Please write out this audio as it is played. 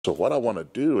So what I want to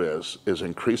do is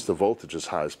increase the voltage as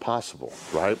high as possible,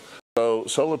 right? So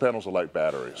solar panels are like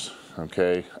batteries,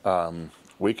 okay?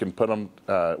 We can put them,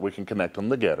 we can connect them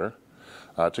together,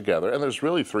 and there's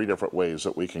really 3 different ways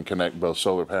that we can connect both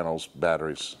solar panels,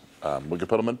 batteries. We can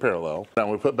put them in parallel. Now,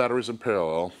 when we put batteries in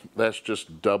parallel, that's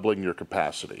just doubling your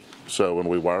capacity. So when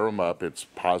we wire them up, it's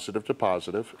positive to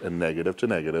positive and negative to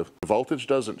negative. The voltage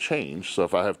doesn't change, so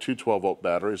if I have 2 12-volt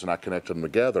batteries and I connect them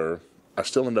together, I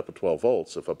still end up at 12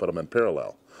 volts if I put them in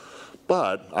parallel.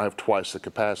 But I have twice the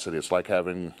capacity. It's like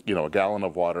having, a gallon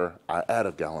of water. I add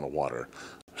a gallon of water.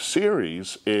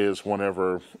 Series is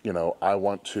whenever, I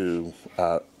want to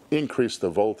increase the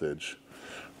voltage,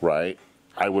 right?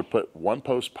 I would put one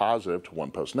post positive to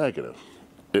one post negative.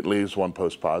 It leaves one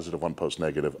post positive, one post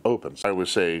negative open. I would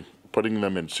say putting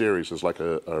them in series is like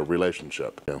a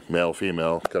relationship. Male,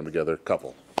 female, come together,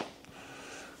 couple.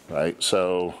 Right?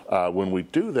 So when we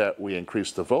do that, we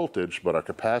increase the voltage, but our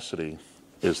capacity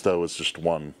is though it's just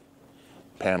one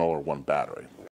panel or one battery.